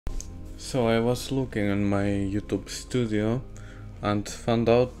So I was looking in my YouTube studio and found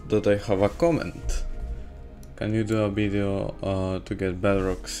out that I have a comment. Can you do a video to get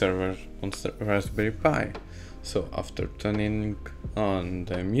Bedrock server on Raspberry Pi? So after turning on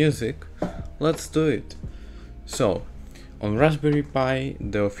the music, let's do it. So on Raspberry Pi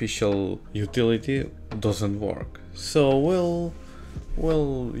the official utility doesn't work, so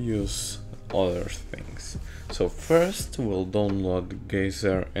we'll use other things. So first we'll download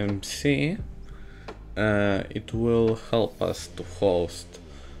Geyser MC. It will help us to host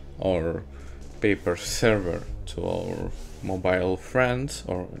our paper server to our mobile friends,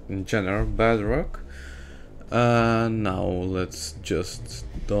 or in general Bedrock. Now let's just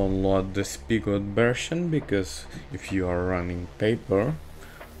download the Spigot version, because if you are running paper,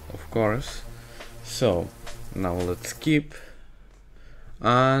 of course. So now let's keep,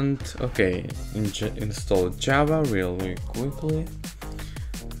 and okay, install Java really quickly.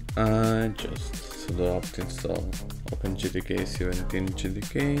 Just sudo apt install OpenJDK 17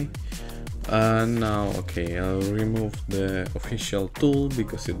 JDK. Now okay, I'll remove the official tool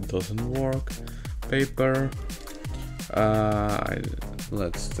because it doesn't work. Paper,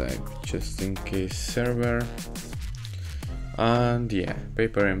 let's type just in case server, and yeah,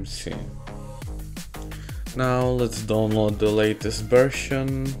 paper MC. Now let's download the latest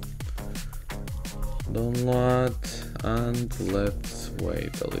version. Download, and let's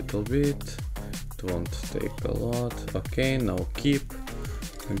wait a little bit. It won't take a lot. Okay, now keep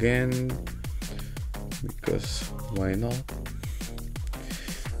again, because why not?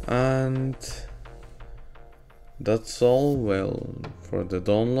 And that's all. Well, for the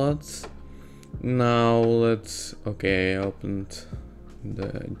downloads. Now let's, okay, I opened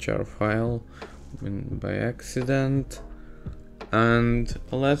the jar file by accident, and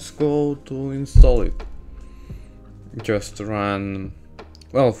let's go to install it. Just run,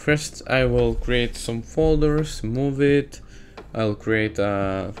 well, first I will create some folders, move it. I'll create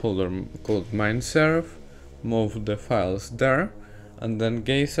a folder called mineserve, move the files there, and then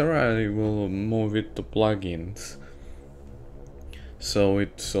Geyser I will move it to plugins, so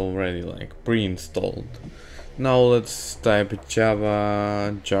it's already like pre-installed. Now let's type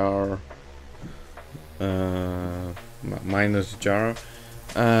java jar minus jar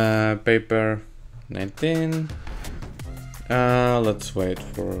paper 19. Let's wait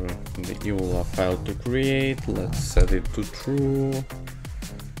for the EULA file to create. Let's set it to true,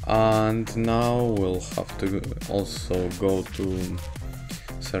 and now we'll have to also go to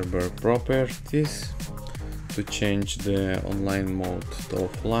server properties to change the online mode to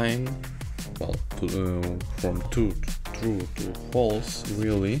offline, well, from true to false,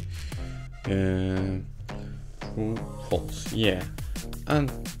 really. True, false, yeah. And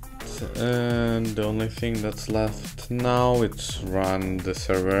the only thing that's left now is run the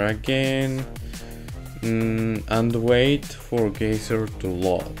server again, and wait for Geyser to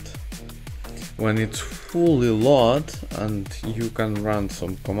load. When it's fully loaded and you can run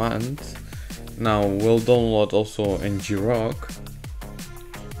some commands. Now we'll download also ngrok.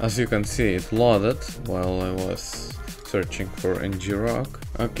 As you can see, it loaded while I was searching for ngrok.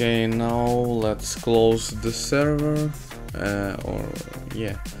 Okay, now let's close the server, or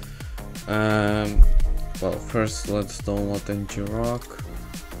yeah. Well, first let's download ngrok.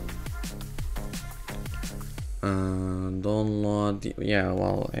 Download, yeah,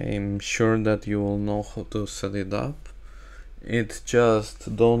 well, I'm sure that you will know how to set it up. It's just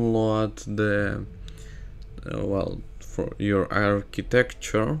download the well, for your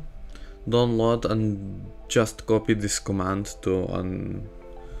architecture, download and just copy this command to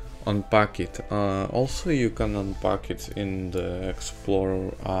unpack it. Also you can unpack it in the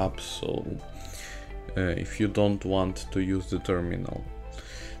Explorer app, so if you don't want to use the terminal.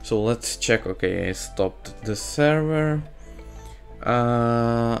 So let's check. Okay, I stopped the server,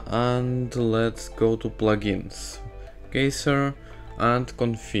 and let's go to plugins, Geyser, and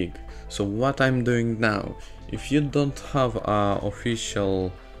config. So what I'm doing now, if you don't have a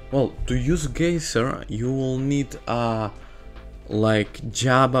official, well, to use Geyser you will need a like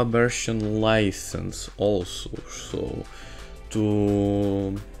Java version license also. So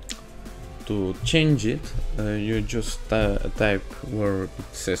to change it, you just type where it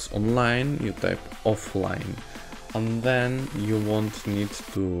says online, you type offline, and then you won't need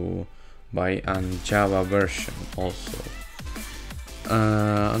to buy a Java version also.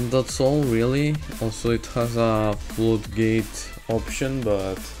 And that's all really. Also it has a floodgate option,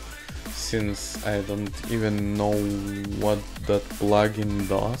 but since I don't even know what that plugin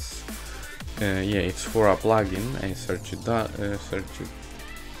does, yeah, it's for a plugin. I searched it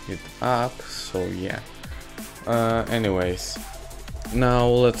up, so yeah. Anyways, Now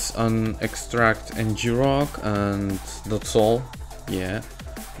let's extract Bedrock, and that's all. Yeah,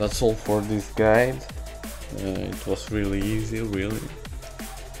 that's all for this guide. It was really easy, really.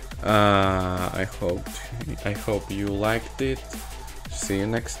 I hope you liked it. See you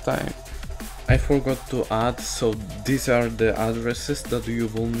next time. I forgot to add, so these are the addresses that you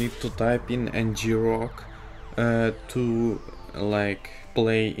will need to type in Bedrock to like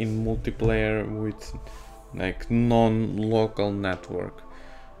play in multiplayer with like non-local network,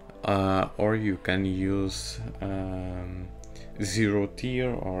 or you can use Zero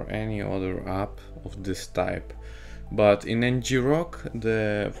Tier or any other app of this type. But in Bedrock,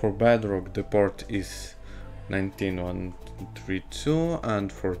 for Bedrock the port is 19132,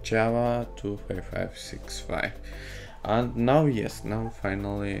 and for Java 25565. And now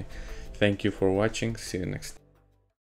finally, thank you for watching. See you next time.